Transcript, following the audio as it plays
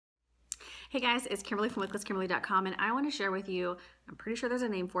Hey guys, it's Kimberly from wicklesskimberly.com, and I want to share with you, I'm pretty sure there's a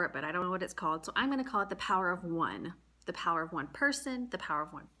name for it, but I don't know what it's called, so I'm going to call it the power of one. The power of one person, the power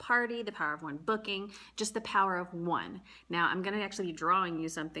of one party, the power of one booking, just the power of one. Now, I'm going to actually be drawing you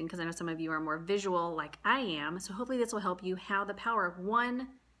something because I know some of you are more visual like I am, so hopefully this will help you how the power of one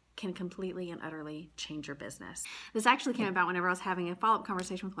can completely and utterly change your business. This actually came about whenever I was having a follow-up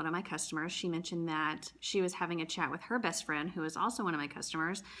conversation with one of my customers. She mentioned that she was having a chat with her best friend, who is also one of my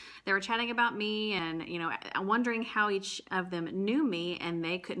customers. They were chatting about me and, wondering how each of them knew me, and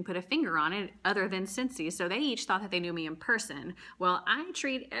they couldn't put a finger on it other than Scentsy. So they each thought that they knew me in person. Well, I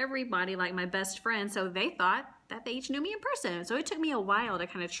treat everybody like my best friend, so they thought that they each knew me in person. So it took me a while to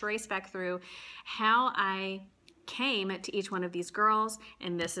kind of trace back through how I came to each one of these girls,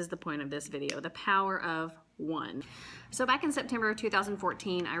 and this is the point of this video, the power of one. So back in September of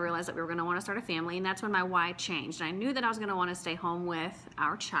 2014, I realized that we were going to want to start a family, and that's when my why changed. And I knew that I was going to want to stay home with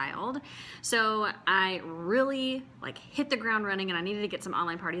our child. So I really hit the ground running, and I needed to get some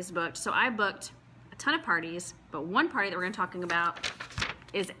online parties booked. So I booked a ton of parties, but one party that we're going to be talking about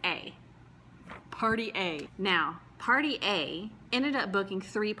is A. Party A. Now, Party A ended up booking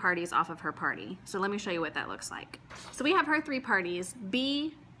 3 parties off of her party. So let me show you what that looks like. So we have her 3 parties,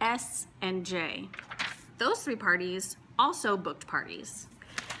 B, S, and J. Those 3 parties also booked parties.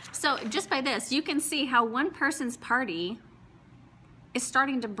 So just by this, you can see how one person's party is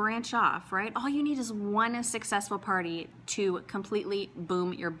starting to branch off, right? All you need is one successful party to completely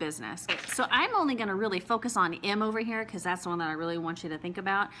boom your business. So I'm only gonna really focus on M over here because that's the one that I really want you to think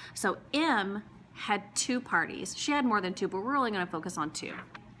about. So M had 2 parties. She had more than 2, but we're only going to focus on 2.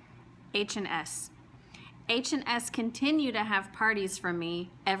 H and S. H and S continue to have parties from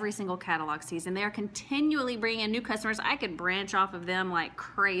me every single catalog season. They are continually bringing in new customers. I could branch off of them like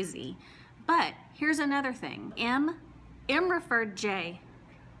crazy. But here's another thing. M referred J.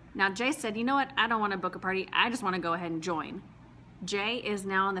 Now J said, you know what? I don't want to book a party. I just want to go ahead and join. J is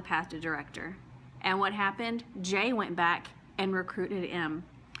now on the path to director. And what happened? J went back and recruited M.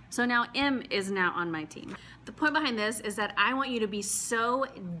 So now M is now on my team. The point behind this is that I want you to be so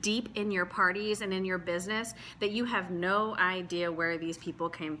deep in your parties and in your business that you have no idea where these people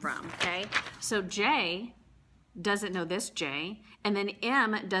came from, okay? So J doesn't know this J, and then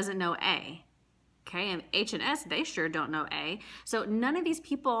M doesn't know A, okay? And H and S, they sure don't know A. So none of these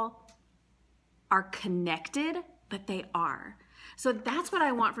people are connected, but they are. So that's what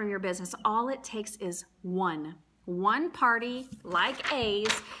I want from your business. All it takes is one party like A's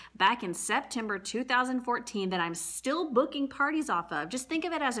back in September 2014 that I'm still booking parties off of. Just think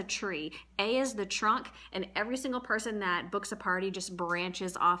of it as a tree. A is the trunk, and every single person that books a party just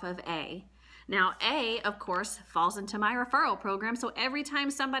branches off of A. Now A, of course, falls into my referral program, so every time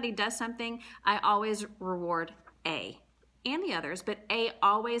somebody does something, I always reward A and the others, but A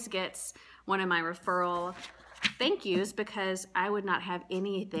always gets one of my referral thank yous because I would not have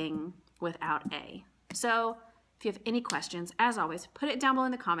anything without A. So if you have any questions, as always, put it down below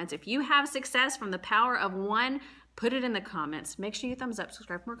in the comments. If you have success from the power of one, put it in the comments. Make sure you thumbs up,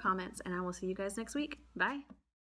 subscribe for more comments, and I will see you guys next week. Bye.